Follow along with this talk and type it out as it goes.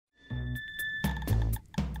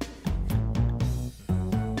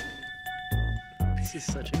This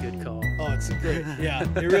is such a good call. Oh, it's great. Yeah,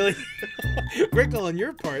 it really. Great call on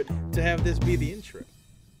your part to have this be the intro.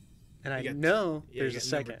 And I You got- know Yeah, there's you a got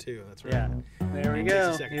second. number 2. That's right. Yeah. There we It takes go.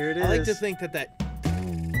 a second. Here it is. I like to think that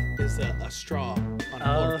is a straw on a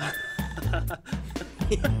water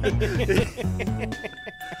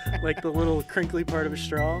Like the little crinkly part of a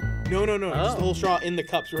straw. No, just Oh. the whole straw in the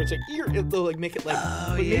cups where it's like, they'll like make it like,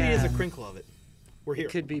 but maybe it's a crinkle of it. We're here.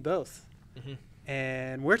 It could be both. Mhm.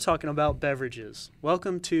 And we're talking about beverages.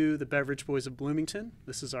 Welcome to the Beverage Boys of Bloomington.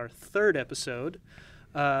 This is our third episode.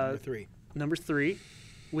 Number 3. Number 3.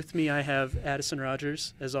 With me, I have Addison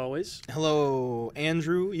Rogers, as always. Hello,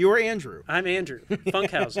 Andrew. You're Andrew. I'm Andrew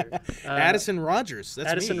Funkhauser. Addison Rogers. That's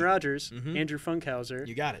Addison me. Rogers, Mhm. Andrew Funkhauser.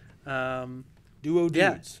 You got it. Um, Duo dudes.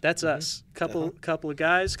 yeah, that's us. Uh-huh. Couple of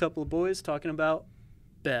guys, couple of boys talking about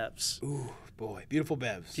bevs. Ooh, boy. Beautiful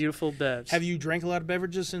bevs. Beautiful bevs. Have you drank a lot of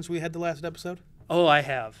beverages since we had the last episode? Oh, I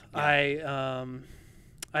have. Yeah.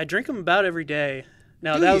 I drink them about every day.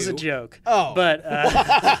 Now, Do that was a you? joke. Oh. But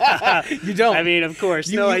You don't. I mean, of course.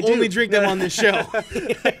 you, no, you I do. only drink them on this show.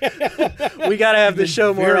 We got to have the been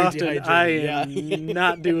show more very often. I dehydrated, am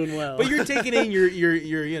not doing well. But you're taking in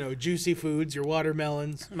your juicy foods, your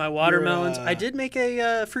watermelons. My watermelons. Your, I did make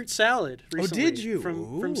a fruit salad recently. did you?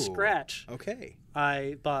 From Ooh. scratch. Okay.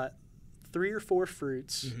 I bought 3 or 4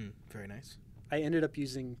 fruits. Mm-hmm. Very nice. I ended up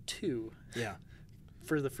using 2 Yeah.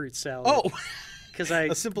 for the fruit salad. Oh. Because I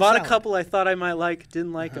A simple bought salad. a couple I thought I might like,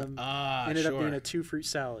 didn't like them. Ended up sure. doing a 2 fruit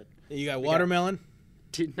salad. You got watermelon,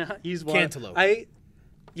 Did not use water. Cantaloupe.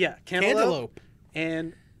 Cantaloupe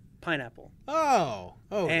and pineapple. Oh,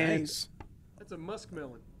 And- nice. That's a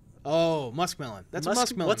muskmelon. Oh, muskmelon. That's a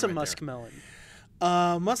muskmelon. What's a right there. muskmelon?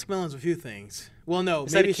 Muskmelon's a few things. Well, no,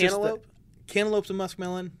 Is maybe that a it's just cantaloupe? Cantaloupe's a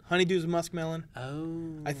muskmelon. Honeydew's a muskmelon.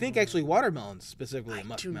 Oh. I think actually watermelon's specifically I a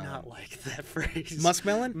muskmelon. do not like that phrase.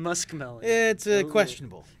 Muskmelon? Muskmelon. It's Oh.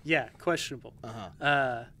 questionable. Yeah, questionable.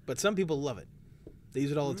 Uh-huh. But some people love it. They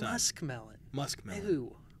use it all the time. Muskmelon. Muskmelon.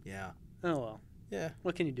 Ew. Yeah. Oh, well. Yeah.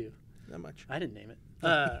 What can you do? Not much. I didn't name it.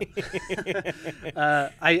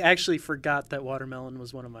 I actually forgot that watermelon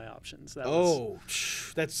was one of my options. That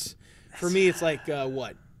was, That's for me. It's like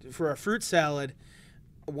what for a fruit salad,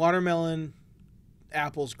 watermelon,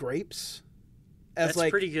 apples, grapes. that's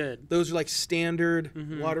like pretty good. those are like standard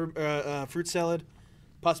Mhm. fruit salad.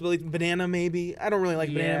 Possibility banana maybe. I don't really like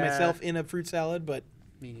banana Yeah. myself in a fruit salad, but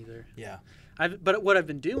Me neither. yeah, But what I've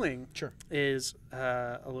been doing sure. is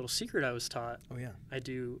a little secret I was taught. Oh yeah. I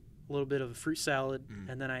do a little bit of a fruit salad, Mm.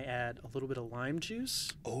 and then I add a little bit of lime juice,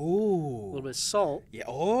 a Oh. little bit of salt, Yeah. and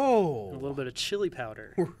a Oh. little bit of chili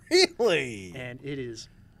powder, Really? and it is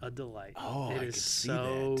a delight. Oh, it I is could see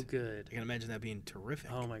so that. good. I can imagine that being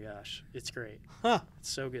terrific. Oh my gosh, it's great. Huh. It's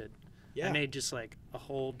so good. Yeah. I made just like a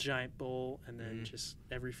whole giant bowl, and then just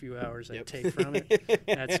every few hours I Yep. take from it,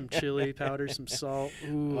 add some chili powder, some salt.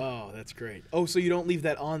 Ooh. Oh, that's great. Oh, so you don't leave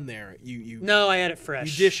that on there. You No, I add it you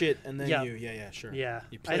fresh. dish it and then Yep. yeah, sure. Yeah,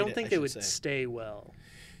 You I plate don't it, think I they should would say. stay well.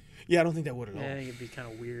 Yeah, I don't think that would at all. I think it'd be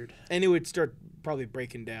kind of weird. And it would start probably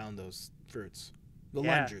breaking down those fruits. The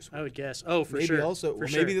Yeah, lime juice. I would guess. Oh, for maybe sure. also, for or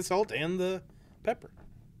sure. maybe the salt and the pepper.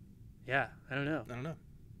 Yeah, I don't know. I don't know.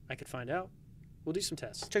 I could find out. We'll do some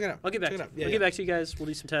tests. Check it out. I'll get back Check to it you. out. Yeah, I'll yeah. get back to you guys. We'll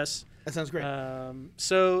do some tests. That sounds great.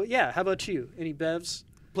 So yeah, how about you? Any bevs?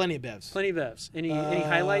 Plenty of bevs. Plenty of bevs. Any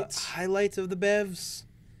highlights? Highlights of the bevs.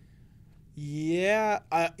 Yeah,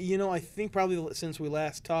 I think probably since we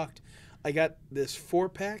last talked, I got this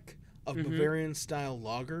 4-pack of Bavarian style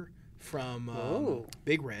lager from Oh.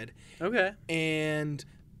 Big Red, Okay. and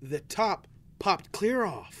the top popped clear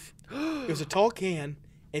off. It was a tall can.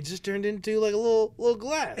 It just turned into like a little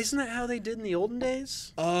glass. Isn't that how they did in the olden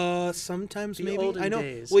days? Sometimes The maybe. olden I know.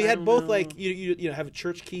 days, Well, you I had don't both know. like you have a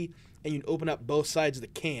church key and you'd open up both sides of the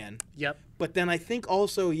can. Yep. But then I think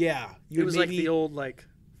also you It would was like maybe, the old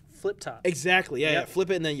flip top. exactly yeah, Yep. flip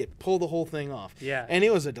it and then you pull the whole thing off. Yeah. And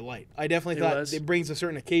it was a delight. I definitely It thought was? it brings a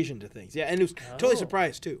certain occasion to things. Yeah, and it was totally Oh.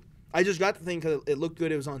 surprised too. I just got the thing because it looked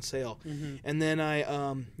good. It was on sale, Mm-hmm. and then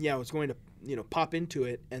I was going to pop into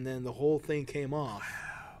it, and then the whole thing came off.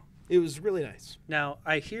 It was really nice. Now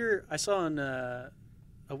I saw on a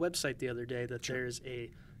website the other day that there's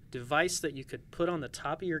a device that you could put on the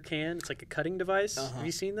top of your can. It's like a cutting device. Have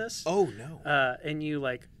you seen this? Oh no. And you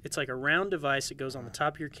it's like a round device. It goes on the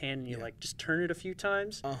top of your can, and you just turn it a few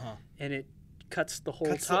times, and it cuts the whole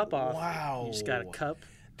Cuts the- top off. wow. You just got a cup,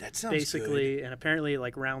 That sounds basically, and apparently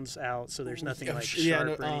it rounds out, so there's nothing good. like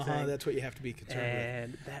sharp or anything. That's what you have to be concerned with.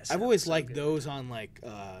 And that I've always sounds so liked good. those on like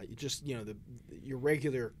your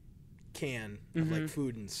regular can of like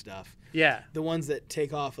food and stuff. Yeah. The ones that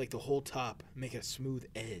take off like the whole top make a smooth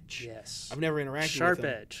edge. Yes. I've never interacted Sharp with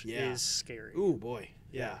them. edge Yeah. is scary. Ooh boy.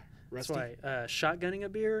 Yeah. That's Rusty. why shotgunning a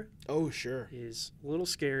beer Oh sure. is a little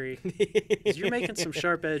scary. 'Cause you're making some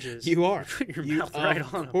sharp edges. You are. Put your You- mouth right on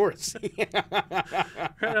Of them. course.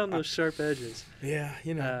 Right on those sharp edges. Yeah,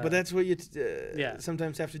 you know, but that's what you yeah.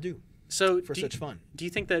 sometimes have to do So for such fun. do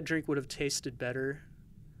you think that drink would have tasted better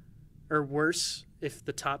or worse if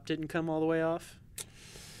the top didn't come all the way off?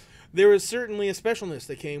 There was certainly a specialness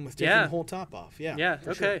that came with taking Yeah. the whole top off. Yeah. Yeah,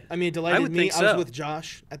 for okay. Sure. I mean, it delighted would me. think I was so. with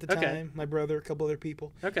Josh at the Okay. time, my brother, a couple other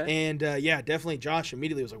people. Okay. And yeah, definitely Josh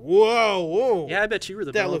immediately was like, whoa. Yeah, I bet you were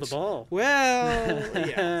the That belle of looks- the ball. Well,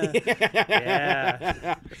 yeah.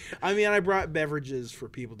 Yeah. I mean, I brought beverages for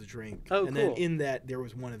people to drink. Oh, and cool. then in that, there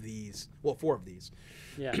was one of these. Well, 4 of these.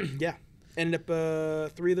 Yeah. Yeah. Ended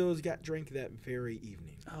up, 3 of those got drank that very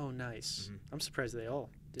evening. Oh, nice. Mm-hmm. I'm surprised they all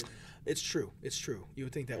did. It's true. It's true. You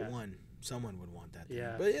would think that Yeah. someone would want that thing.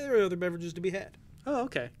 Yeah. But yeah, there are other beverages to be had. Oh,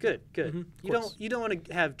 okay. Good. Good. Mhm, of course. You don't want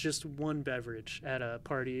to have just one beverage at a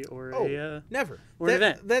party or Never. Or an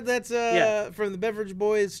event. That's Yeah. from the beverage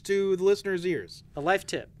boys to the listeners' ears. a life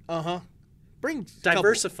tip. Bring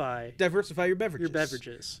Diversify diversify your beverages. your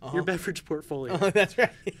beverages. Uh-huh. Your beverage portfolio. That's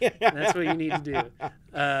right. That's what you need to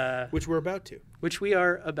do. Which we're about to. Which we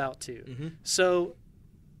are about to. Mm-hmm. So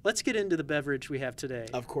let's get into the beverage we have today.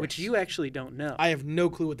 Of course. Which you actually don't know. I have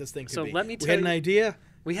no clue what this thing could So be. let me We tell had an you- idea,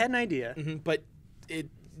 We had an idea.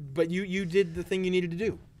 but you did the thing you needed to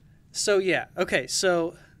do. So, yeah. Okay.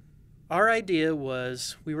 So our idea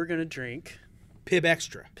was we were going to drink Pib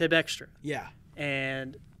Extra. Pib Extra. Yeah.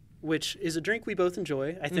 And which is a drink we both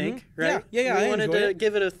enjoy, I think, Yeah, right? yeah, We I wanted enjoy to it.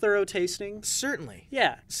 give it a thorough tasting. Certainly.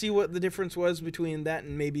 Yeah. See what the difference was between that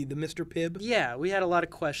and maybe the Mr. Pibb. Yeah, we had a lot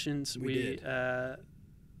of questions. We did.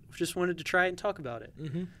 Just wanted to try it and talk about it.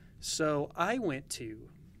 Mm-hmm. So I went to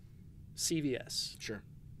CVS. Sure.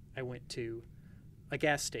 I went to a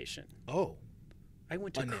gas station. Oh. I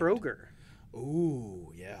went to Unnamed. Kroger.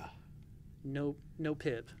 Ooh, yeah. No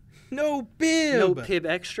Pib. No Bib. No Pib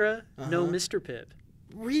Extra. No Uh-huh. Mr. Pib.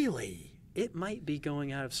 Really? It might be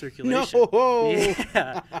going out of No. circulation.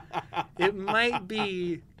 Yeah. It might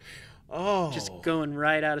be Oh. just going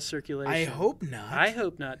right out of circulation. I hope not. I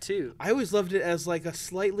hope not too. I always loved it as like a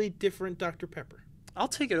slightly different Dr. Pepper. I'll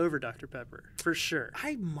take it over Dr. Pepper for sure.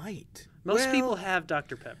 I might. Most Well, people have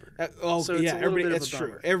Dr. Pepper. So it's yeah, a little everybody. bit of That's a true.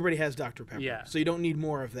 bummer. Everybody has Dr. Pepper. Yeah. So you don't need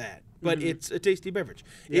more of that. But Mhm. it's a tasty beverage.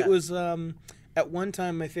 Yeah. It was at one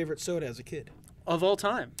time my favorite soda as a kid. Of all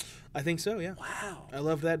time. I think so. Yeah. Wow. I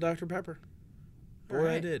loved that Dr. Pepper. Boy, I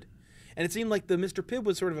Alright. did. And it seemed like the Mr. Pibb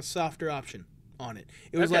was sort of a softer option on it.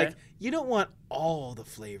 It was Okay. like, you don't want all the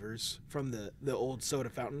flavors from the old soda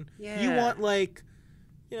fountain. You Yeah. want like,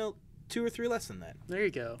 2 or 3 less than that. There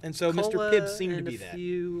you go. And so Mr. Cola Pibb seemed to and be a that.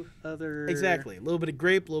 few other. Exactly. A little bit of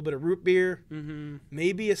grape, a little bit of root beer, Mm-hmm.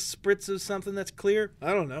 maybe a spritz of something that's clear.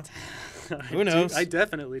 I don't know. Who knows? I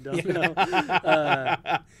definitely don't know.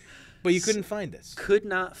 But you couldn't find this. Could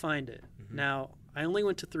not find it. Now, I only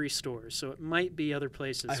went to 3 stores, so it might be other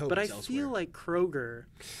places. I hope but I it's feel elsewhere. like Kroger,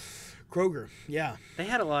 Kroger. Yeah. they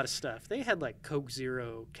had a lot of stuff. They had like Coke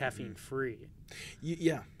Zero caffeine free.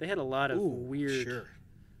 Yeah. They had a lot of Ooh, weird Sure.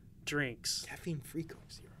 drinks. Caffeine-free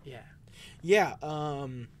Coke Zero. Yeah. Yeah,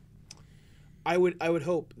 I would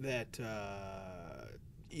hope that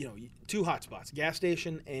 2 hotspots, gas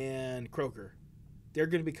station and Kroger, they're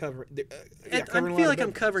going to be covering. I covering a feel lot like of I'm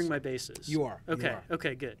beverages. covering my bases. You are. you Okay. are.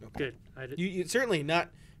 Okay. Good. Good. You certainly not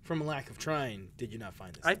from a lack of trying. Did you not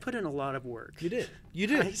find this? I put in a lot of work. You did. You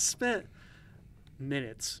I did. spent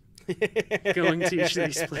minutes going to each of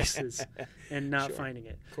these places and not Sure. finding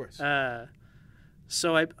it. Of course.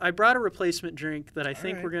 So I brought a replacement drink that I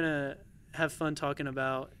think right. we're gonna have fun talking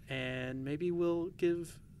about, and maybe we'll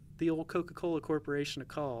give the old Coca-Cola Corporation a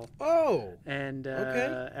call Oh, and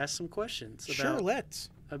Okay. ask some questions sure. Let's.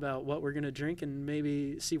 about what we're gonna drink, and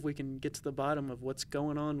maybe see if we can get to the bottom of what's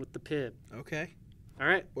going on with the Pib. Okay. All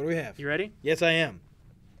right, What do we have? you ready? Yes, I am.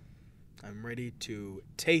 I'm ready to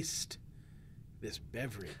taste this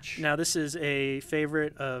beverage. Now, this is a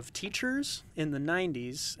favorite of teachers in the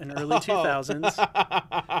 90s and early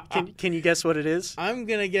 2000s. Can you guess what it is? I'm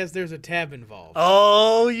gonna guess there's a tab involved.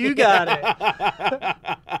 Oh, you got it.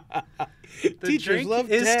 The Teachers drink love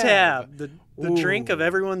is tab. the drink of Ooh.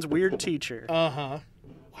 everyone's weird teacher. Wow.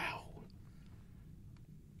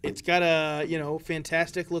 It's got a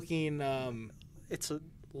fantastic looking It's a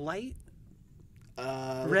light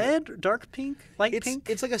uh, red, dark pink, light It's pink.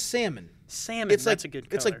 it's like a salmon. Salmon. It's That's like a good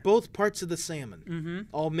color. it's like both parts of the salmon Mm-hmm.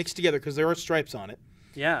 all mixed together because there are stripes on it.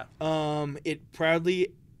 Yeah. It proudly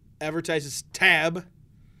advertises Tab,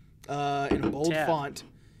 in a bold Tab. font.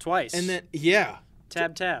 Twice. And then,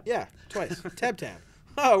 tab. yeah, twice. Tab.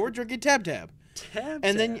 Oh, we're drinking Tab. Tab.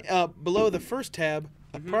 And then below the first tab,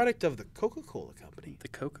 a product of the Coca-Cola Company. The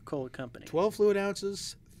Coca-Cola Company. 12 fluid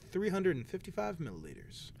ounces, 355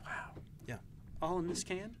 milliliters. Wow. Yeah. All in this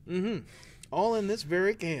can? Mm-hmm. All in this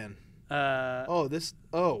very can.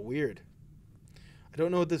 Weird. I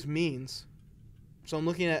don't know what this means. So I'm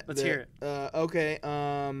looking at Let's hear it. Okay.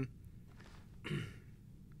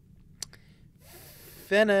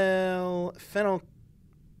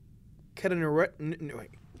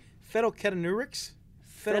 Phenylketonurics.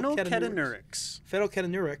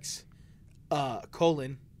 Phenylketonurics,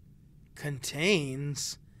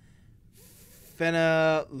 contains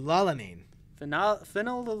phenylalanine.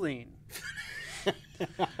 Phenylalanine.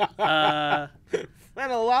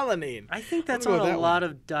 Phenylalanine. I think that's I'm on gonna go with a that lot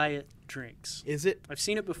one. of diet drinks. Is it? I've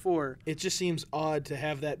seen it before. It just seems odd to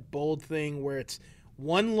have that bold thing where it's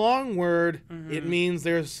one long word. It means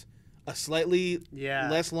there's a slightly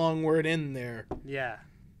less long word in there. Yeah.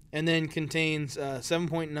 And then contains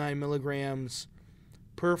 7.9 milligrams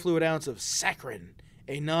per fluid ounce of saccharin,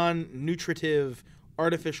 a non-nutritive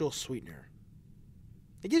artificial sweetener.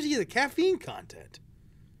 It gives you the caffeine content.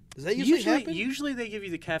 Does that usually happen? Usually they give you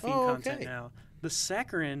the caffeine content okay. now. The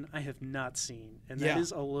saccharin I have not seen, and that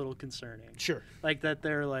is a little concerning. Sure. Like that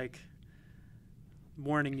they're like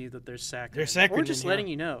warning you that there's saccharin. There's saccharin or just in letting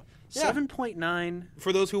here. you know. Yeah. 7.9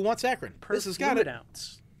 For those who want saccharin. per This has got fluid it.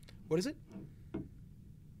 ounce. What is it?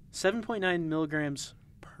 7.9 milligrams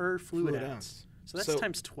per fluid ounce. So that's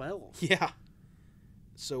times 12. Yeah.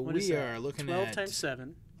 So What is we that? are looking 12 at... times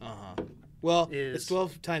 7. Uh-huh. Well, is- it's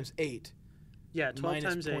 12 times 8. Yeah, 12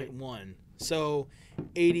 minus times 8. 0.1. So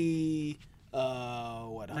 80...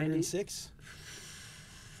 106?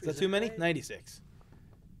 Is that too many? right? 96.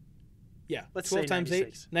 Yeah. Let's 12 say times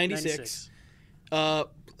 96. 8? 96. So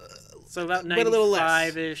about but a little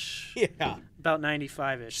less. 95-ish. Yeah. About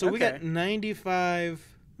 95-ish. So we got 95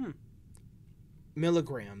 Hmm.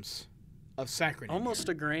 milligrams of saccharin. almost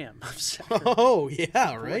a gram of saccharin. Oh,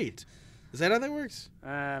 yeah, right. Is that how that works?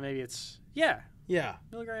 Maybe it's, Yeah.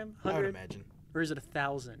 milligram, I would 100, imagine. or is it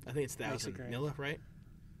 1,000? I think it's Makes a 1,000 gram. milli, right?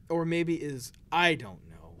 Or maybe I don't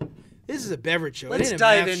know. This is a beverage show. It Let's ain't a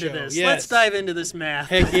dive math into show. this. Yes. Let's dive into this math.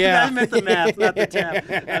 Heck yeah. I meant the math, not the tap.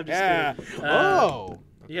 I'm just kidding.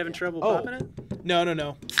 You having trouble Oh. popping it? No.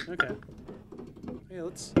 Okay. Yeah,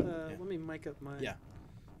 let's, let me mic up mine. Yeah.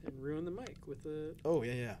 And ruin the mic with the... Oh,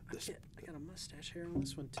 yeah. I got a mustache hair on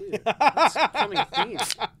this one, too. That's becoming a theme.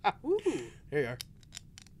 Ooh. There you are.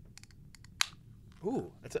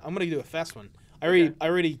 Ooh, I'm gonna do a fast one. I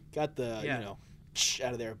already got the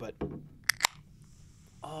out of there, but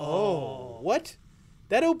what?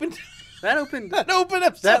 That opened. That opened. That opened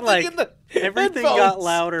up That, something like, in the Everything got headphones.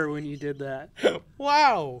 louder when you did that.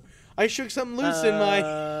 Wow, I shook something loose in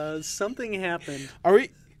my. Something happened. Are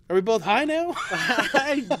we both high now?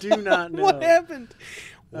 I do not know. What happened?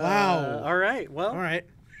 Wow. All right. Well, All right.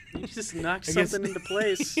 you just knocked I guess- something into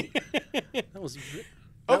place. That was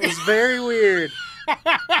very weird.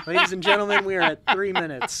 Ladies and gentlemen, we are at 3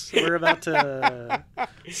 minutes. We're about to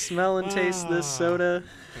smell and taste this soda.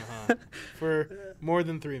 For more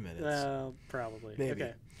than 3 minutes. Probably. Maybe.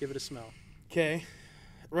 Okay, give it a smell. Okay.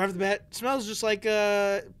 Right off the bat, smells just like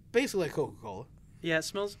basically like Coca-Cola. Yeah, it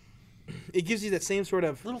smells It gives you that same sort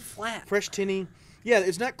of a little flat. fresh tinny. Yeah,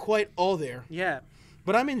 it's not quite all there, Yeah.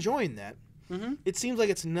 but I'm enjoying that. Mm-hmm. It seems like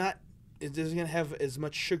it doesn't gonna have as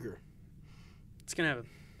much sugar. It's going to have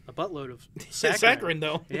a buttload of Saccharin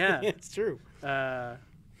though. Yeah. It's true.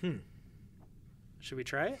 Should we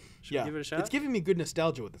try it? Should we give it a shot? It's giving me good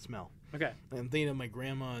nostalgia with the smell. Okay. I'm thinking of my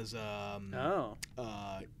grandma's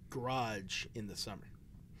garage in the summer.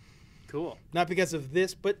 Cool. Not because of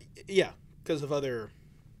this, but yeah, because of other,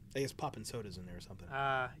 I guess, poppin' sodas in there or something.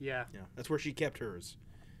 Yeah. Yeah, that's where she kept hers.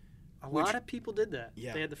 A lot of people did that.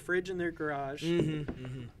 Yeah. They had the fridge in their garage.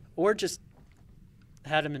 Mm-hmm. Or just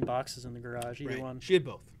had them in boxes in the garage. Either Right. one. She had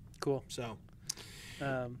both. Cool. So,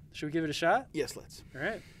 Should we give it a shot? yes, let's. All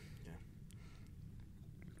right.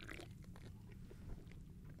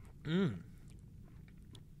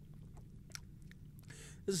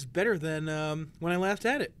 This is better than when I last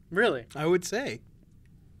had it, Really? I would say.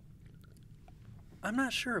 I'm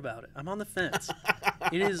not sure about it. I'm on the fence.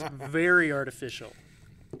 It is very artificial.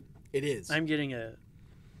 It is. I'm getting a...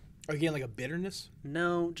 Are you getting like a bitterness?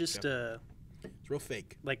 No, just a... It's real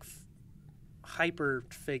fake. Like hyper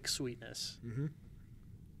fake sweetness. Mm-hmm.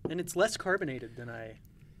 And it's less carbonated than I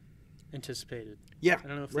anticipated. Yeah, I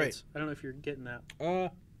don't know if right. I don't know if you're getting that. Mm-hmm.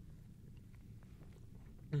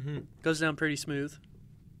 Goes down pretty smooth.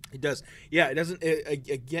 It does. Yeah, it doesn't.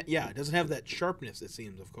 Again, yeah, it doesn't have that sharpness. It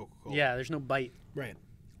seems of Coca-Cola. Yeah, there's no bite. Right.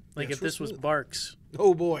 Like Yeah, if it's real this was smooth. Barks,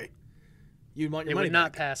 Oh boy, you'd want your it money would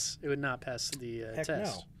not back. pass. It would not pass the Heck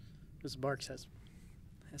test. no. Because Barks has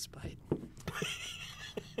bite.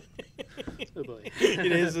 Oh boy.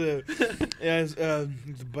 It is a it's a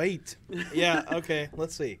bite. Yeah. Okay.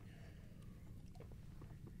 Let's see.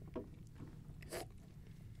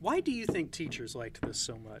 Why do you think teachers liked this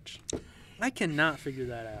so much? I cannot figure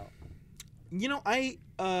that out. You know, I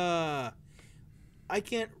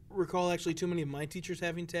can't recall actually too many of my teachers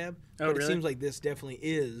having Tab, Oh, but really? it seems like this definitely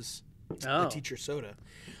is Oh, a teacher soda.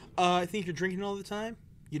 I think you're drinking all the time.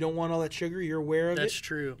 You don't want all that sugar. You're aware of that's it.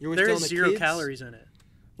 true. You're always There telling is the 0 kids? calories in it.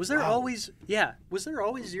 Was there Wow. always? Yeah. Was there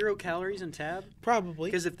always 0 calories in Tab? Probably.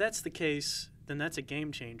 Because if that's the case, then that's a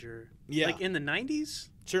game changer. Yeah. Like in the 90s,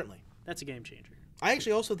 Certainly. that's a game changer. I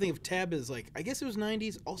actually also think of Tab as like, I guess it was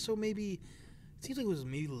 90s. Also maybe, it seems like it was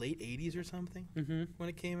maybe late 80s or something Mm-hmm. when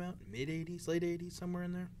it came out. Mid 80s, late 80s, somewhere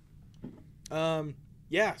in there.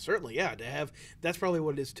 Yeah, certainly. Yeah, to have, that's probably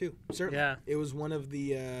what it is too. Certainly. Yeah. It was one of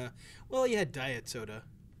the, well, you had Diet Soda.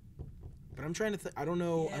 But I'm trying to think, I don't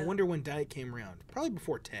know. I Yeah. wonder when Diet came around. Probably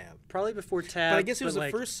before Tab. Probably before Tab. But I guess it was the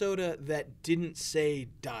like, first soda that didn't say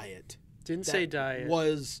diet. Didn't That say diet.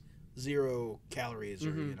 Was 0 calories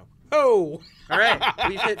or, Mhm. you know. Oh! All right,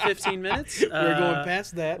 we've hit 15 minutes. We're going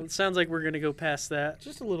past that. It sounds like we're going to go past that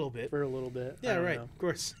Just a little bit. for a little bit. I Yeah, don't right. know. Of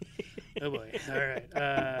course. Oh boy. All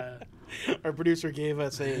right. Our producer gave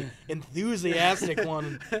us a enthusiastic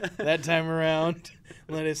one that time around.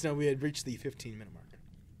 Let us know we had reached the 15-minute mark.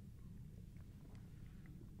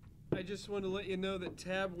 I just want to let you know that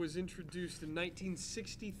Tab was introduced in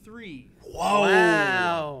 1963. Whoa!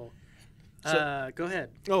 Wow. So- Go ahead.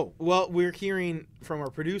 Oh, well, we're hearing from our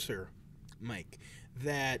producer, Mike,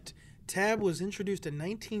 that Tab was introduced in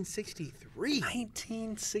 1963.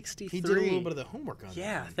 1963. He did a little bit of the homework on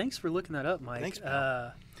Yeah, that. thanks for looking that up, Mike. Thanks,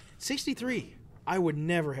 pal. 63. I would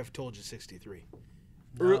never have told you 63.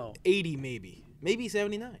 No. 80 maybe. Maybe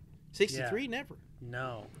 79. 63 never.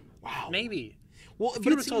 No. Wow. Maybe. Well, If but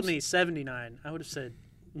you it would have told seems- me 79, I would have said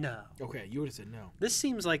no. Okay, you would have said no. This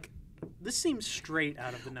seems straight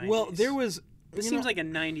out of the 90s. Well, there was This you seems know, like a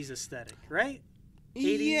 90s aesthetic, right?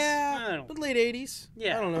 80s? I Yeah, don't- the late 80s.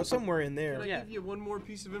 Yeah. I don't know, somewhere in Can there. I Yeah. give you one more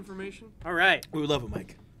piece of information? All right. We would love it,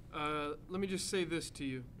 Mike. Let me just say this to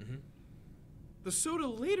you. Mhm. The soda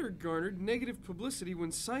later garnered negative publicity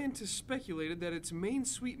when scientists speculated that its main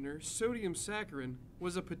sweetener, sodium saccharin,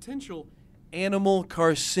 was a potential animal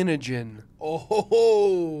carcinogen.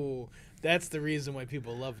 Oh, that's the reason why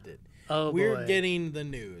people loved it. Oh, We're boy. getting the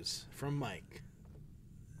news from Mike.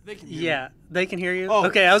 They can hear Yeah, they can hear you. Oh.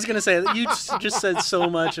 Okay, I was gonna say you just said so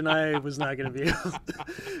much, and I was not gonna be able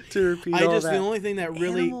to repeat I all just that. the only thing that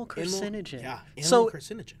really Animal carcinogen. Yeah, animal So-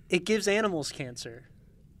 carcinogen. It gives animals cancer,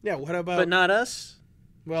 Yeah, what about? but not us.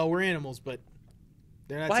 Well, we're animals, but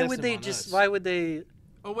they're not. Why would testing they on just? us. Why would they?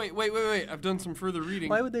 Oh, wait. I've done some further reading.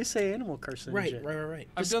 Why would they say animal carcinogen? Right.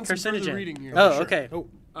 I've Just done some further carcinogen. reading here. Oh, Sure. okay.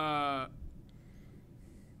 Oh,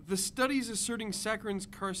 The studies asserting saccharin's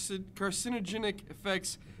carcinogenic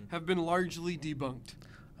effects have been largely debunked.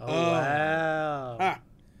 Oh, Oh. wow. ah,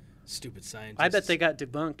 stupid scientists. I bet they got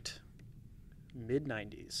debunked mid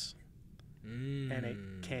 90s, and it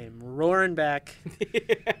Mm. came roaring back.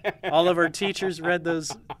 All of our teachers read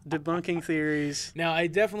those debunking theories. Now I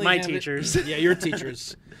definitely My have it- teachers. Yeah, your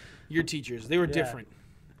teachers. Your teachers. They were Yeah. different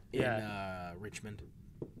in Yeah. Richmond.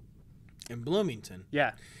 In Bloomington.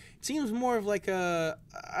 Yeah. It seems more of like a.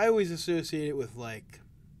 I always associate it with like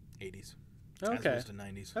 80s. As Okay. opposed to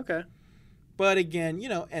 90s. Okay. But again,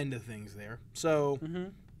 end of things there. So Mm-hmm.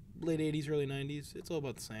 late 80s, early 90s, it's all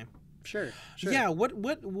about the same. Sure. Sure. Yeah,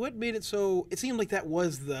 what made it so? It seemed like that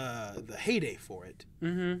was the heyday for it.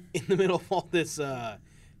 Mm-hmm. In the middle of all this,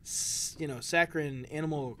 saccharin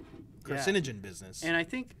animal carcinogen business. And I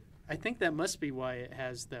think that must be why it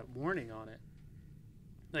has that warning on it.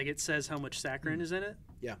 Like it says how much saccharin is in it.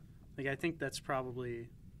 Yeah. Like I think that's probably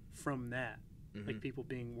from that. Mhm. Like people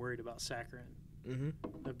being worried about saccharin. Mm-hmm.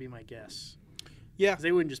 That'd be my guess. Yeah. 'Cause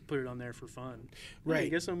they wouldn't just put it on there for fun. Hey, Right.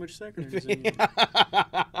 guess how much saccharin is in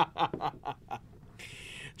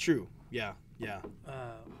True. Yeah.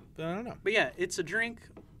 uh, But I don't know. But yeah, it's a drink,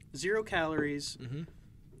 0 calories, Mm-hmm.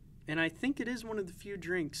 and I think it is one of the few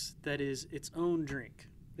drinks that is its own drink.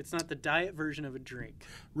 It's not the diet version of a drink.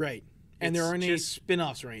 Right. And there It's aren't any just-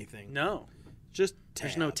 spin-offs or anything. No. Just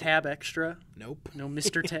There's no Tab Extra. Nope. No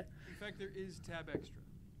Mr. Tab. In fact, there is Tab Extra.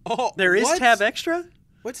 Oh, There is what? Tab Extra?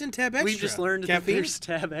 What's in Tab Extra? We've just learned that caffeine. there's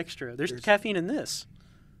Tab Extra. There's There's- caffeine in this.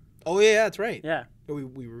 Oh yeah, that's right. Yeah. We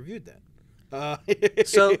reviewed that.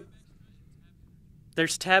 So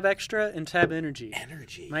There's Tab Extra and Tab Energy.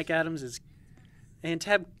 Energy. Mike Adams is... And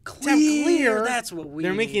Tab Clear. Tab Clear? That's what we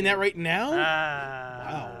They're making that right now?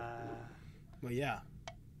 Wow. Well, yeah.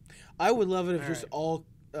 I would love it if All just right. all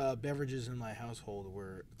beverages in my household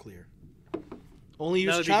were clear. Only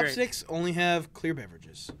That use would be great. chopsticks, only have clear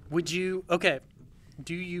beverages. Would you... Okay.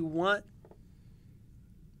 Do you want...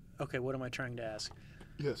 Okay, what am I trying to ask?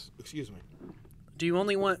 Yes. Excuse me. Do you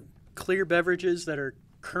only want clear beverages that are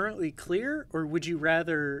currently clear, or would you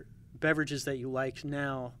rather beverages that you like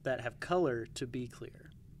now that have color to be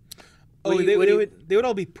clear? Oh, What do they you- would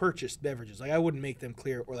all be purchased beverages. Like I wouldn't make them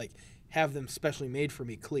clear or like have them specially made for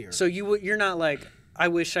me clear. So you're not like, I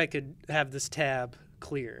wish I could have this tab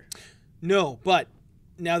clear. No, but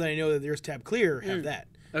now that I know that there's Tab Clear, have that.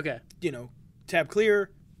 Okay. You know, Tab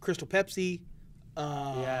Clear, Crystal Pepsi,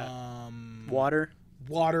 Water.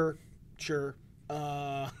 water, sure.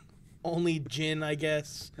 Only gin, I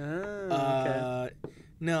guess. Oh, okay.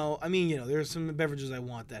 No, I mean, you know, there's some beverages I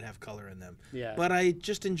want that have color in them. Yeah. But I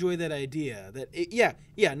just enjoy that idea.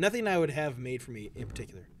 Nothing I would have made for me in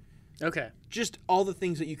particular. Okay. Just all the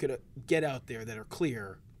things that you could get out there that are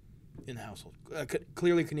clear in the household.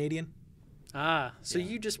 Clearly Canadian. So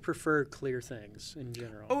you just prefer clear things in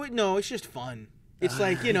general. Oh, no, it's just fun. It's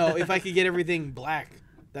like, you know, if I could get everything black,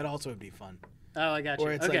 that also would be fun. Oh, I got you.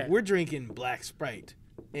 Or it's okay. like, we're drinking black Sprite.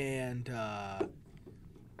 And,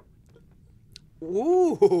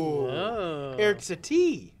 ooh. Whoa. Eric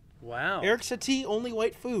Satie. Wow. Eric Satie, only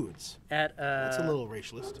white foods. At That's a little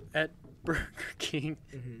racialist. at Burger King.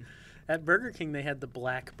 Mm-hmm. At Burger King, they had the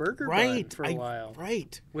black burger bun Right. for a while,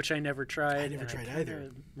 Right. which I never tried. I never and tried kinda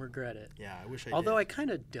either. Regret it. Yeah, I wish I Although I did. kind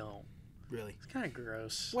of don't. Really. It's kind of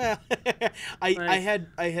gross. Well, I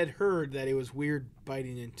Like- had heard that it was weird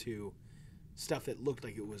biting into stuff that looked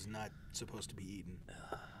like it was not supposed to be eaten.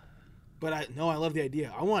 But I love the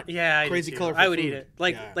idea. I want Yeah, I do crazy too. colorful I would food. eat it.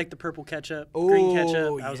 Like Yeah. like the purple ketchup, Oh, green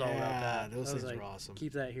ketchup. I was all about yeah, that. those I was things are like, awesome.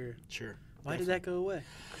 Keep that here. Sure. Why did that go away?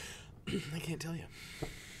 I can't tell you.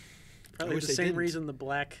 Probably wish the they same didn't. reason the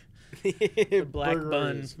black bun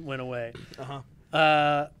Burgers. went away.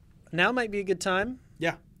 Uh-huh. Now might be a good time.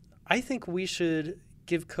 Yeah. I think we should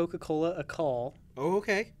give Coca-Cola a call Oh,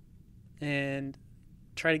 okay. and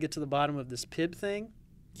try to get to the bottom of this PIB thing.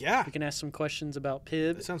 Yeah. We can ask some questions about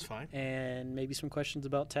PIB That sounds fine. and maybe some questions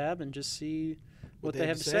about Tab and just see what What they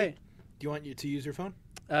have to say. Do you want you to use your phone?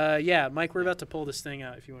 Yeah, Mike, we're about to pull this thing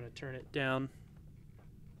out if you want to turn it down.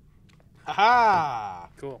 Aha!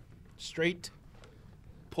 Cool. Straight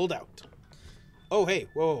pulled out. Oh, hey.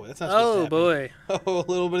 Whoa, that's not Oh, supposed to boy. happen. Oh, a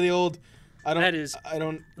little bit of the old... I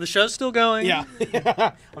don't... The show's still going. Yeah. I'm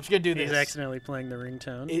just going to do He's this. accidentally playing the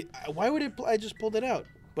ringtone. Why would it... I just pulled it out.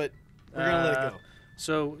 But we're going to let it go.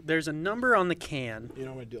 So there's a number on the can. You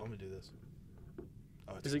know what I'm going to do this.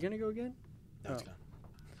 Oh, Is it going to go again? No, it's oh. gone.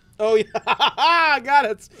 Oh, yeah. Got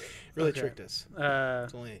it. Really Okay. tricked us.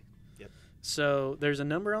 It's only... Yep. So there's a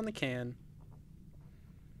number on the can.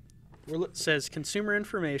 We're Says consumer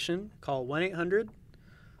information. Call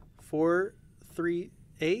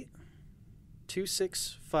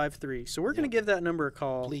 1-800-438-2653. So we're going to give that number a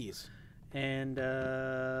call. Please. And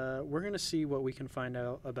we're going to see what we can find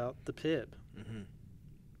out about the PIB. Mm-hmm.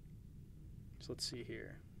 So let's see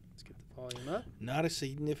here. Let's get the volume up. Not a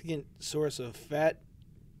significant source of fat,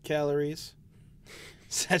 calories,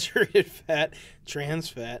 saturated fat, trans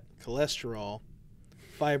fat, cholesterol,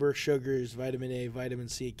 fiber, sugars, vitamin A, vitamin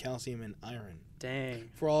C, calcium, and iron. Dang.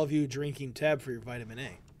 For all of you drinking Tab for your vitamin A,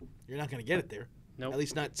 you're not going to get it there. Nope. At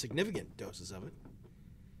least not significant doses of it.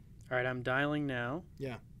 All right, I'm dialing now.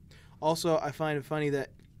 Yeah. Also, I find it funny that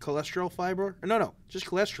cholesterol fiber... No, just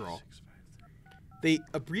cholesterol. They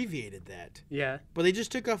abbreviated that, Yeah. but they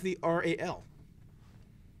just took off the RAL.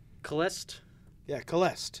 Cholest. Yeah,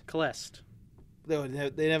 cholest. Cholest. They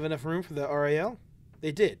didn't have enough room for the RAL?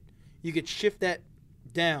 They did. You could shift that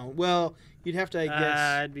down. Well, you'd have to, I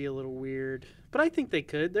guess... It'd be a little weird. But I think they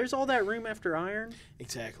could. There's all that room after iron.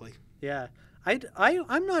 Exactly. Yeah.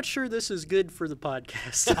 I'm not sure this is good for the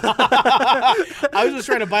podcast. I was just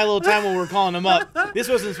trying to buy a little time when we were calling them up. This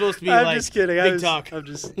wasn't supposed to be I'm like just kidding. big talk.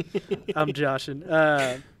 I'm joshing.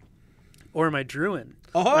 Or am I Druin?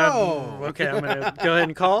 Oh! Okay, I'm going to go ahead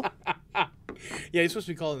and call. Yeah, you're supposed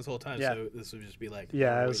to be calling this whole time, Yeah. so this would just be like... Yeah,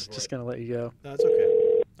 I waiting was for just it. going to let you go. No, it's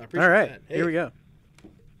okay. I appreciate All right, that. Hey, here we go.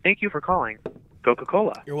 Thank you for calling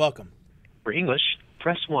Coca-Cola. You're welcome. For English,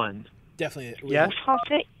 press 1. Definitely. Yeah?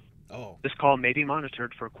 Oh, This call may be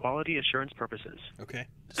monitored for quality assurance purposes. okay.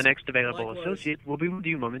 The next available Likewise. associate will be with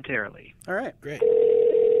you momentarily. All right. Great.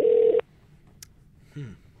 I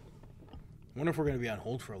wonder if we're going to be on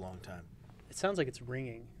hold for a long time. It sounds like it's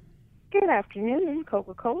ringing. Good afternoon,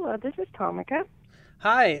 Coca-Cola. This is Tomica.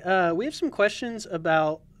 Hi, we have some questions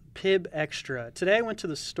about Pib Extra. Today I went to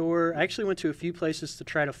the store. I actually went to a few places to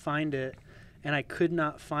try to find it, and I could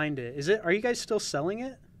not find it. Are you guys still selling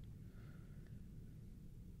it?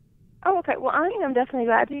 Oh, okay. Well, I am definitely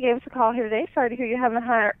glad you gave us a call here today. Sorry to hear you're having a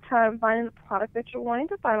hard time finding the product that you're wanting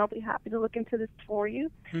to find. I'll be happy to look into this for you.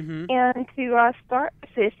 Mm-hmm. And to start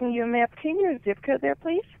assisting you, may I obtain your zip code there,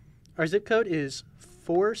 please? Our zip code is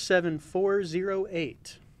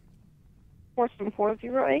 47408.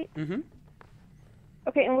 47408. Mm-hmm.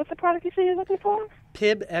 Okay, and what's the product you say you're looking for?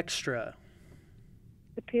 Pib Extra.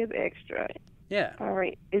 The Pib Extra. Yeah. All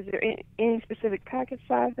right. Is there any specific package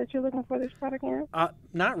size that you're looking for this product in?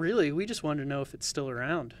 Not really. We just wanted to know if it's still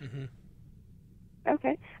around. Mm-hmm.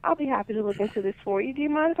 Okay. I'll be happy to look into this for you. Do you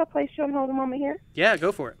mind if I place you on hold a moment here? Yeah,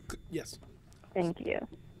 go for it. Yes. Thank you.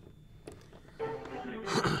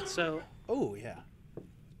 So, Oh, yeah.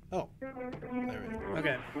 Oh. There we go.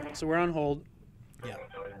 okay. So we're on hold. Yeah.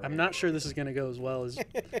 I'm not sure this is going to go as well as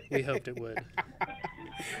we hoped it would.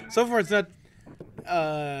 So far, it's not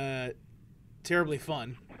terribly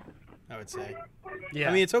fun, I would say. Yeah.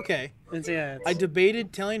 I mean, it's okay. it's I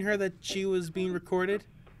debated telling her that she was being recorded,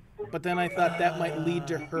 but then I thought that might lead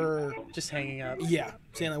to her, just hanging up.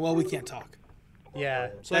 saying like, well, we can't talk. Yeah,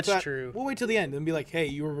 So that's I thought, true. We'll wait till the end and be like, hey,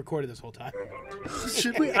 you were recorded this whole time.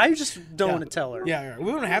 Should we? I just don't Yeah. want to tell her. Yeah,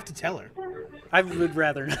 we don't have to tell her. I would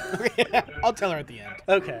rather not. I'll tell her at the end.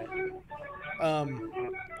 Okay.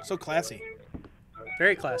 So classy.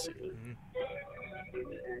 Very classy.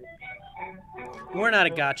 We're not a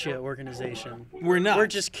gotcha organization. We're not. We're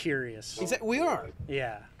just curious. We are.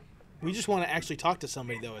 Yeah. We just want to actually talk to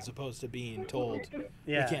somebody, though, as opposed to being told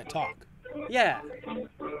Yeah. we can't talk. Yeah.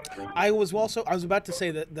 I was about to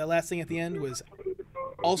say that the last thing at the end was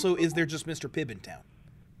also, is there just Mr. Pibb in town?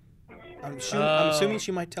 I'm assuming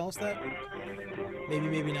she might tell us that. Maybe,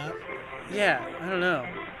 maybe not. Yeah. I don't know.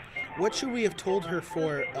 What should we have told her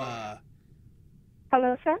for,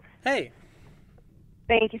 Hello, sir? Hey.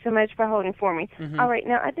 Thank you so much for holding for me. Mhm. All right,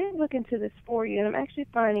 now I did look into this for you, and I'm actually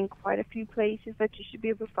finding quite a few places that you should be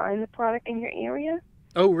able to find the product in your area.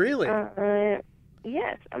 Oh, really?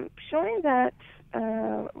 Yes, I'm showing that,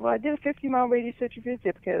 well, I did a 50-mile radius search of your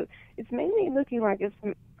zip code. It's mainly looking like it's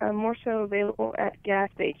more so available at gas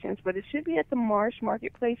stations, but it should be at the Marsh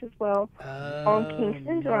Marketplace as well. on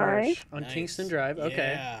Kingston Drive. Marsh. On Nice. Kingston Drive.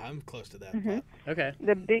 Okay. Yeah, I'm close to that. Mhm. Okay.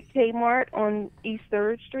 The Big Kmart on East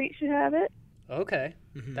 3rd Street should have it. Okay.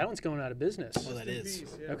 Mhm. That one's going out of business. Well, that Rest in is.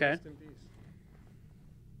 peace, yeah, Okay. rest in peace.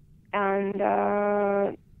 And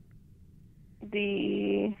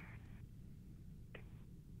the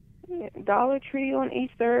Dollar Tree on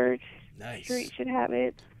East 3rd Nice. Street should have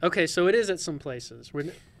it. Okay, so it is at some places.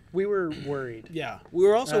 We were worried. Yeah. We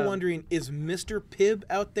were also Um, wondering, is Mr. Pibb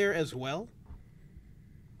out there as well?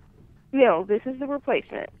 No, this is the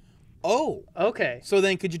replacement. Oh. Okay. So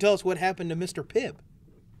then could you tell us what happened to Mr. Pibb?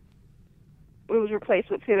 It was replaced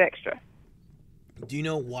with Pib Extra. Do you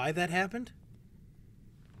know why that happened?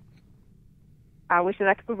 I wish that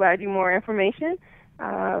I could provide you more information.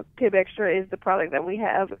 Pib Extra is the product that we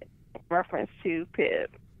have in reference to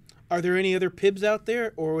Pib. Are there any other Pibbs out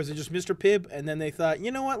there, or was it just Mr. Pibb, and then they thought, you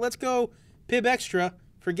know what, let's go Pib Extra,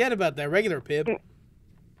 forget about that regular Pibb?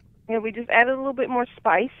 Yeah, we just added a little bit more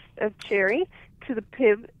spice of cherry to the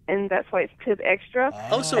Pib, and that's why it's Pib Extra.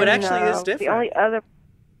 Oh, so it And, actually is The different. only other,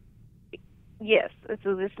 yes,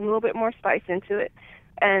 so there's a little bit more spice into it,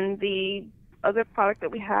 and the other product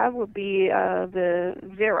that we have would be the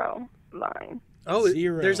Zero line. Oh,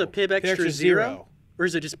 Zero. there's a Pib Extra Extra Zero? Or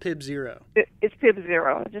is it just Pib Zero? It's Pib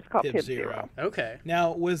Zero. It's just called Pib Pib Zero. Zero. Okay.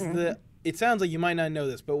 Now, was it sounds like you might not know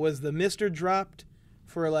this, but was the Mr. dropped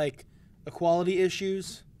for, like, equality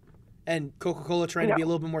issues and Coca-Cola trying to be a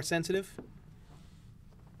No. little bit more sensitive?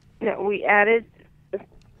 No, we added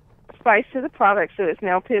spice to the product, so it's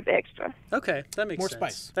now Pib Extra. Okay, that makes More sense.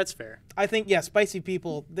 spice. That's fair. I think, yeah, spicy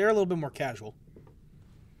people, they're a little bit more casual.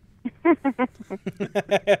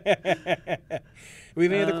 We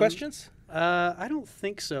have any other questions? I don't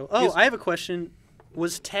think so. Oh, Yes. I have a question.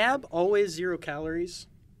 Was Tab always 0 calories?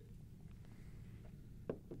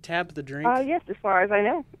 Tab the drink? Yes, as far as I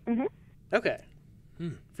know. Hmm. Okay.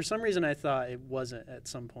 Hmm. For some reason, I thought it wasn't at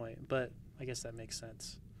some point, but I guess that makes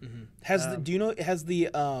sense. Do you know, has the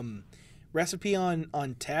recipe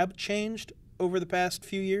on Tab changed over the past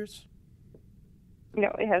few years? No,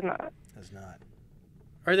 it has not. Has not.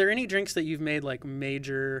 Are there any drinks that you've made like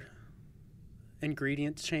major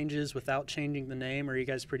ingredient changes without changing the name, or are you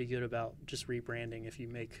guys pretty good about just rebranding if you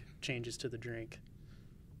make changes to the drink?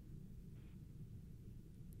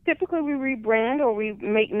 Typically, we rebrand or we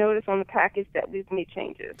make notice on the package that we've made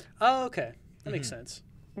changes. Oh, okay. That makes sense.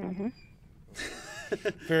 Hmm.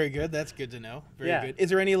 Very good. That's good to know. Very Yeah. good. Is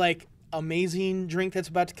there any like amazing drink that's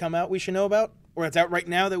about to come out we should know about, or it's out right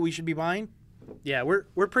now that we should be buying? Yeah,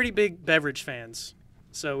 we're pretty big beverage fans,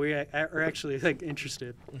 so we are actually like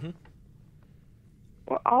interested.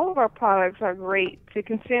 Well, all of our products are great to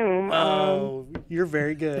consume. Oh, you're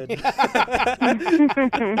very good.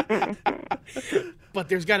 But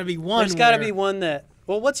there's got to be one. There's got to where- be one that.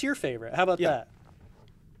 Well, what's your favorite? How about Yeah. that?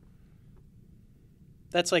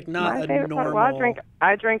 That's like not my a favorite normal. part, well,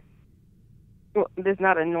 I drink. Well, there's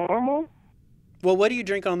not a normal. Well, what do you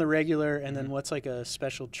drink on the regular, and then what's like a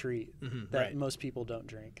special treat that right. most people don't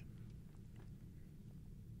drink?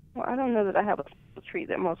 Well, I don't know that I have a treat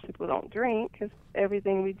that most people don't drink, because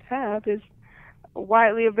everything we have is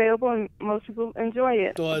widely available and most people enjoy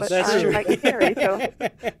it. Well, But that's I true. like cherry, so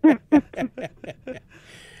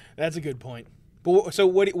That's a good point. But so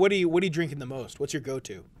what are you drinking the most? What's your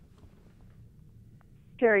go-to?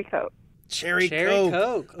 cherry Coke. Cherry Cherry Coke.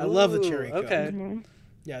 Coke. I love the Ooh, cherry Coke. Okay. Mm-hmm.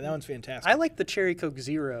 Yeah, that one's fantastic. I like the Cherry Coke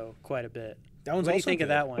Zero quite a bit. that one's What do you also think of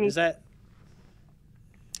good. that one? Is that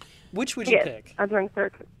which would you Yes, pick? I drink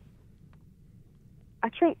cherry Coke.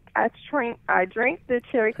 I drink the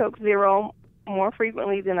cherry Coke Zero more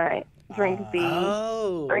frequently than I drink the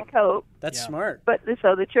Oh, cherry Coke. that's Yeah. smart. But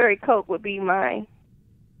so the cherry Coke would be my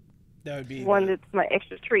That would be one that's my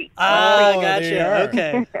extra treat. Ah, Oh, there you gotcha. are.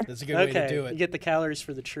 Okay. That's a good way Okay. to do You it. get the calories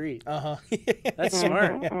for the treat. Uh-huh. That's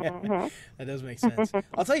smart. Mhm. That does make sense.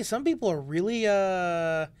 I'll tell you, some people are really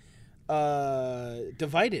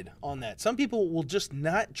divided on that. Some people will just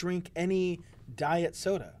not drink any diet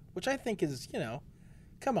soda, which I think is,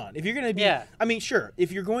 come on. If you're going to be, Yeah. I mean, sure,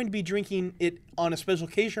 if you're going to be drinking it on a special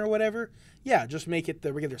occasion or whatever, yeah, just make it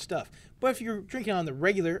the regular stuff. But if you're drinking on the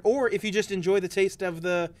regular, or if you just enjoy the taste of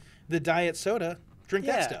the diet soda, drink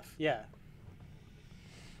Yeah. that stuff. Yeah.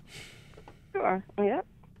 Sure. Yep.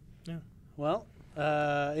 Well,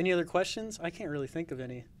 any other questions? I can't really think of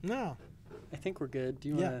any. No. I think we're good. Do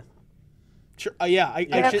you Yeah. want to? Sure. Yeah, I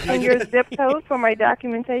Yeah. should. And your zip code for my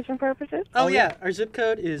documentation purposes? Oh, Oh, yeah. yeah. Our zip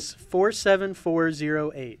code is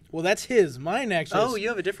 47408. Well, that's his. Mine actually. Oh, is- you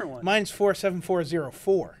have a different one. Mine's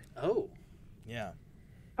 47404. Oh. Yeah.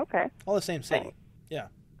 Okay. All the same city. Yeah.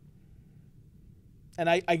 And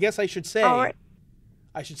I guess I should say, All right.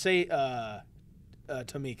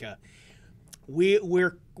 Tamika,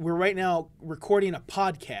 we're right now recording a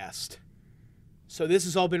podcast, so this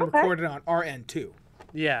has all been Okay. recorded on our end too.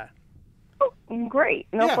 Yeah. Oh, great.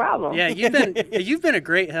 No Yeah. problem. Yeah, you've been a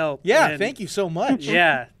great help. Yeah, and thank you so much.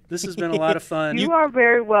 Yeah, this has been a lot of fun. You are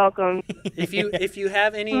very welcome. If you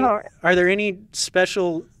have any, All right. are there any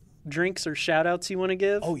special drinks or shout outs you want to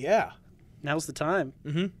give? Oh yeah. Now's the time.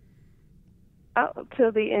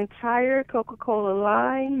 To the entire Coca-Cola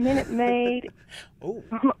line, Minute Maid, Oh.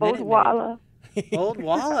 Old Maid. Walla, Old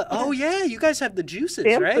Walla. Oh yeah, you guys have the juices,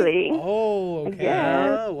 right? Simply, Oh. Okay.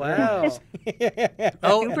 Yeah. Oh wow.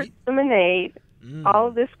 Oh, Super Lemonade. Mm. All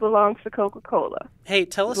of this belongs to Coca-Cola. hey,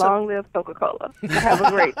 tell us. Long live Coca-Cola. Have a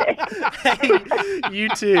great day. You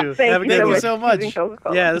too. Thank Have a you good Thank one. you so much. Using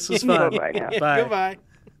Coca-Cola. Yeah, this was fun. Bye now. Bye. Goodbye.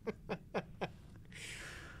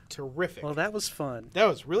 Terrific. Well, that was fun. that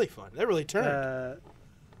was really fun. That really turned. That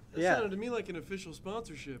Yeah. sounded to me like an official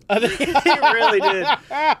sponsorship. It really did.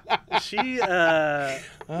 She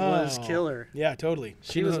was Oh. killer. Yeah, totally.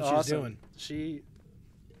 She knows was what awesome. she's doing. She.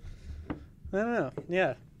 I don't know.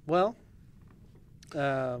 Yeah. Well.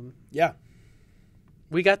 Yeah.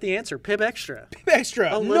 We got the answer. Pib Extra. Pib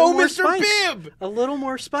Extra. A little No, more Mr. spice. Pib. A little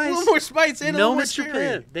more spice. A little more spice and a no, little more Mr.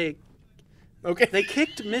 cherry. Pibb. Okay. They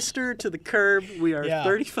kicked Mister to the curb. We are Yeah.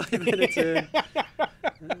 35 minutes in.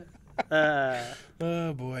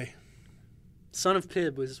 Oh boy. Son of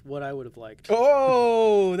Pibb was what I would have liked.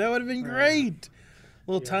 Oh, that would have been great.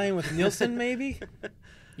 A little yeah. tie-in with Nielsen, maybe.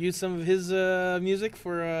 Use some of his music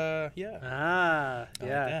for yeah. Ah, I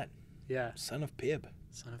yeah, like that. yeah. Son of Pib.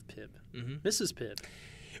 Son of Pibb. Mhm. Mrs. Pibb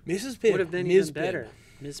Mrs. Pib. would have been Ms. even Pib. better.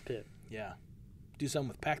 Ms. Pibb. Yeah. Do something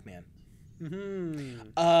with Pac-Man. Hmm.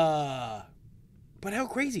 But how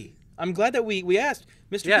crazy. I'm glad that we asked.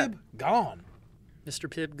 Mr. Yeah. Pibb, gone. Mr.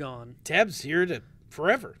 Pibb gone. Tab's here to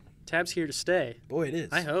forever. Tab's here to stay. Boy, it is.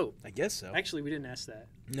 I hope. I guess so. Actually, we didn't ask that.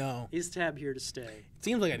 No. Is Tab here to stay? It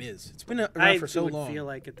seems like it is. It's been around I for so would long. feel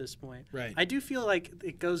like at this point. Right. I do feel like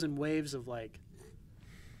it goes in waves of like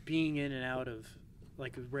being in and out of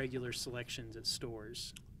like regular selections at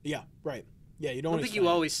stores. Yeah, right. Yeah, you I don't don't think you find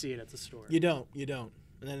it. always see it at the store. You don't.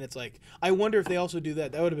 And then it's like, I wonder if they also do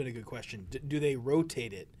that. That would have been a good question. Do they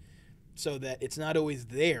rotate it so that it's not always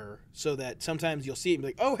there, so that sometimes you'll see it and be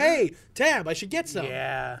like, oh, hey, Tab, I should get some.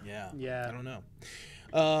 Yeah. Yeah. Yeah. I don't know.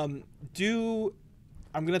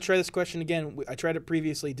 I'm gonna try this question again. I tried it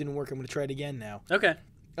previously, it didn't work. I'm gonna try it again now. Okay.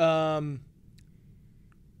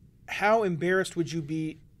 How embarrassed would you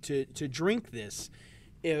be to drink this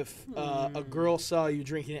if a girl saw you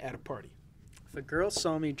drinking it at a party? If a girl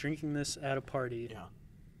saw me drinking this at a party, Yeah.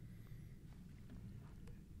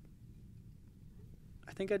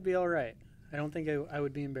 I think I'd be all right. I don't think I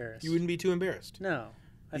would be embarrassed. You wouldn't be too embarrassed. No.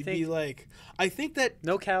 You'd be like, I think that.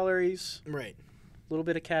 No calories, Right. a little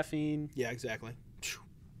bit of caffeine. Yeah, exactly. Phew.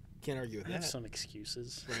 Can't argue with I have that. some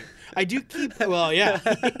excuses. Right. I do keep. Well, yeah.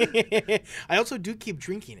 I also do keep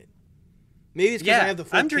drinking it. Maybe it's because Yeah, I have the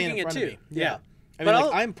full I'm can drinking in it front of too. me. Yeah. I But mean,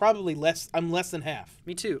 I'll- I'm probably less. I'm less than half.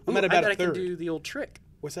 Me too. I'm Ooh, at about I bet a I can third. do the old trick.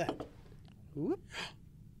 What's that? Whoop.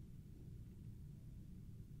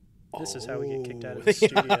 This is how we get kicked out of Oh. the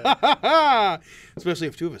studio. Especially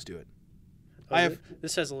if two of us do it. Oh, I have.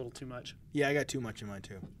 This has a little too much. Yeah, I got too much in mine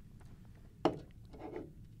too.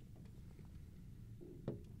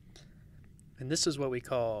 And this is what we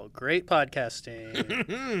call great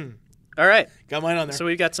podcasting. All right. Got mine on there. So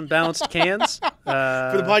we've got some balanced cans. for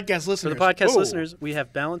the podcast listeners. For the podcast Whoa. listeners, we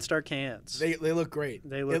have balanced our cans. They look great.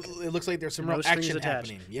 They look- It looks like there's some no real strings action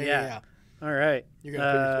attached. happening. Yeah, Yeah. yeah. All right. You're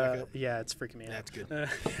gonna put yours back up? Yeah, it's freaking me out. That's good.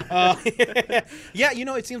 Uh, Yeah, you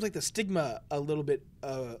know, it seems like the stigma a little bit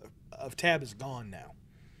of Tab is gone now.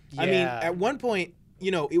 I mean, Yeah. at one point,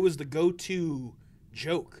 you know, it was the go-to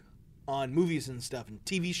joke on movies and stuff and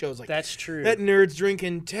TV shows like That's true. that nerd's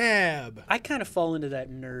drinking Tab. I kind of fall into that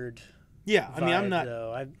nerd. Yeah, I mean, I'm vibe, not.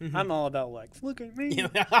 Though. I'm all about like, look at me.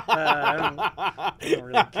 I don't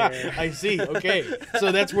really care. I see. Okay,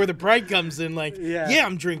 so that's where the pride comes in. Like, Yeah. yeah,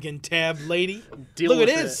 I'm drinking Tab, lady. Deal Look with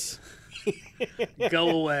at this. Go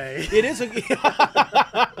away. It is a.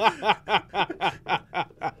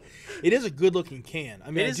 It is a good-looking can. I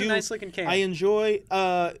mean, It is a nice-looking can. I enjoy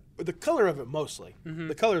the color of it mostly.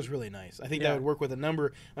 The color is really nice. I think that Yeah. would work with a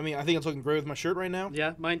number. I mean, I think it's looking great with my shirt right now.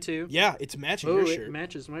 Yeah, mine too. Yeah, it's matching Oh, your it shirt.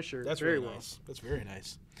 matches my shirt. That's very really well. nice. That's very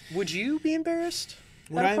nice. Would you be embarrassed?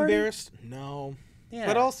 Would at a I party? embarrassed? No. Yeah.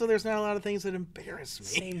 But also, there's not a lot of things that embarrass me.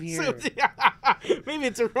 Same So, here. maybe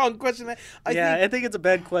it's a wrong question. I think it's a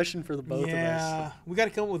bad question for the both of us. Yeah, we got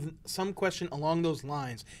to come up with some question along those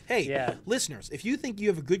lines. Hey, Yeah. listeners, if you think you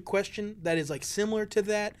have a good question that is like similar to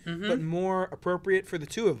that, but more appropriate for the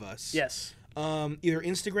two of us, Mm-hmm. Yes. Either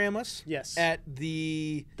Instagram us, Yes. at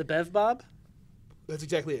the The Bev Bob that's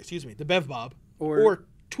exactly it. Excuse me, the Bev Bob, Or-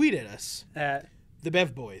 tweet at us, at the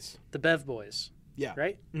Bev Boys. the Bev Boys, Yeah,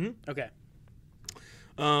 right? Mhm. Okay.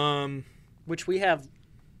 Um, Which we have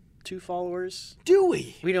 2 followers. do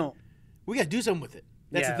we? We don't. We got to do something with it.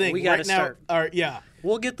 That's Yeah, the thing. we gotta right now, start. yeah.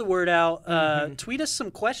 We'll get the word out. Tweet us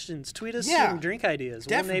some questions. Tweet us Yeah, some drink ideas.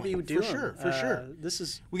 definitely, We'll maybe do for 'em. sure, for sure. This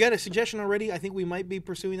is We got a suggestion already. I think we might be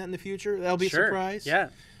pursuing that in the future. That'll be sure. a surprise. Yeah.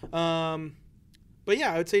 But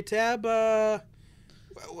yeah, I would say Tab. Let's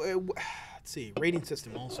see, rating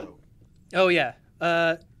system also. Oh yeah.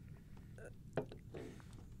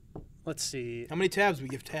 Let's see. How many tabs we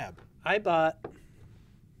give Tab? I bought.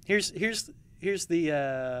 Here's the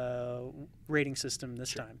rating system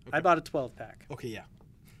this time. I bought a 12-pack. Okay, yeah.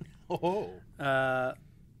 Oh,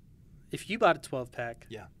 If you bought a 12-pack,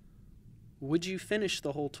 yeah. would you finish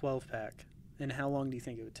the whole 12-pack? And how long do you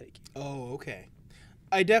think it would take you? Oh, okay.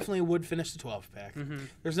 I definitely would finish the 12-pack. Mm-hmm.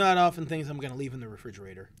 There's not often things I'm going to leave in the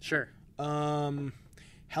refrigerator. Sure.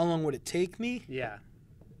 How long would it take me? Yeah.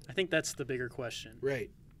 I think that's the bigger question. Right.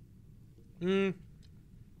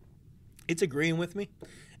 It's agreeing with me,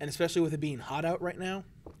 and especially with it being hot out right now,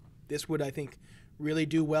 this would, I think, really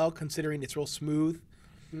do well considering it's real smooth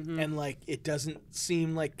and like it doesn't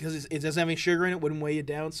seem like because it doesn't have any sugar in it, wouldn't weigh you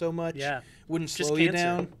down so much. Yeah. Wouldn't Just slow you cancer.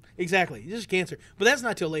 down. Exactly, just cancer. But that's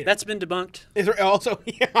not till later. That's been debunked. Is there also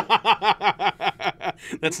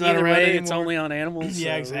that's not Either around way, anymore. it's only on animals.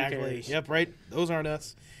 Yeah, so who exactly. cares? Yep, right. Those aren't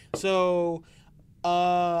us. So,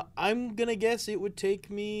 I'm gonna guess it would take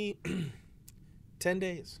me 10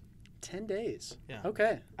 days. 10 days. Yeah.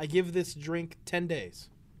 Okay. I give this drink 10 days.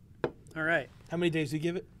 All right. How many days do you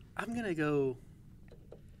give it? I'm gonna go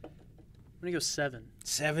 7.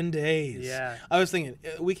 7 days. Yeah. I was thinking,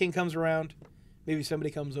 weekend comes around, maybe somebody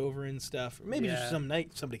comes over and stuff, or maybe Yeah. just some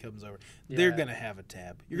night somebody comes over. They're Yeah. gonna have a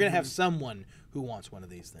tab. You're gonna have someone who wants one of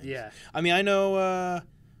these things. Yeah. I mean, I know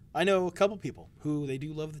a couple people who they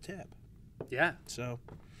do love the tab. Yeah. So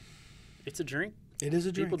It's a drink. it is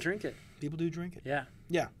a drink. People drink it. People do drink it. Yeah.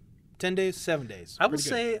 Yeah. 10 days, 7 days. I will Pretty good.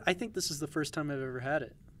 say I think this is the first time I've ever had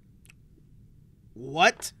it.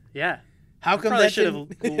 What? Yeah. How come probably that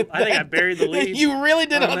should didn't- have- I think I buried the lead You really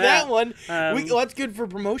did on on that. that one. Um, Well, that's good for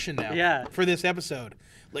promotion now. Yeah. For this episode.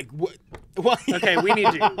 Like what? What? Okay, we need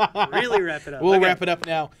to really wrap it up. We'll Okay. wrap it up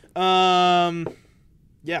now.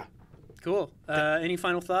 Yeah. Cool. Any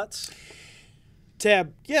final thoughts?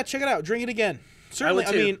 Tab. Yeah, check it out. Drink it again. Certainly. I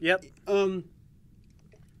would too. mean, Yep.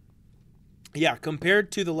 Yeah,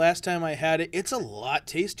 compared to the last time I had it, it's a lot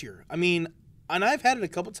tastier. I mean, and I've had it a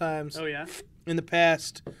couple times Oh yeah. in the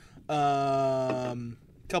past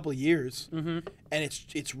couple of years, and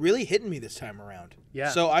it's really hitting me this time around. Yeah.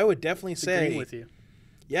 So I would definitely say, Agreeing with you.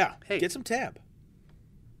 yeah, Hey. get some Tab.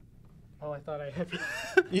 Oh, I thought I had.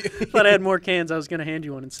 Thought I had more cans. I was gonna hand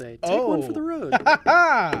you one and say, "Take one for the road."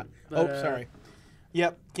 Oh, But, sorry.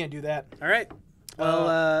 Yep, can't do that. All right.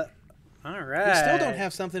 Well, all right. We still don't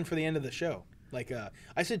have something for the end of the show. Like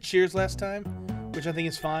I said, cheers last time, which I think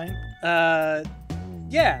is fine.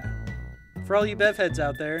 Yeah. For all you bev heads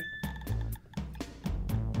out there,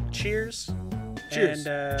 cheers. Cheers.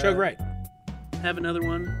 And, Chug right. Have another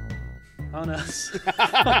one on us.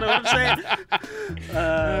 I don't know what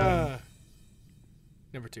I'm saying.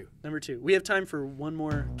 Number 2. Number 2. We have time for one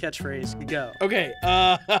more catchphrase. Go. Okay.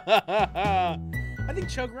 I think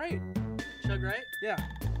chug right. Chug right? Yeah.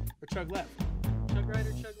 Or chug left. Chug right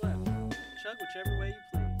or chug left? Chug whichever way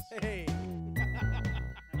you please. Hey.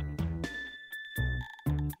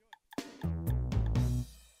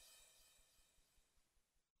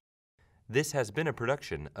 This has been a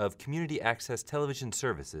production of Community Access Television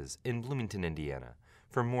Services in Bloomington, Indiana.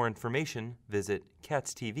 For more information, visit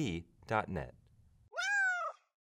catstv.net.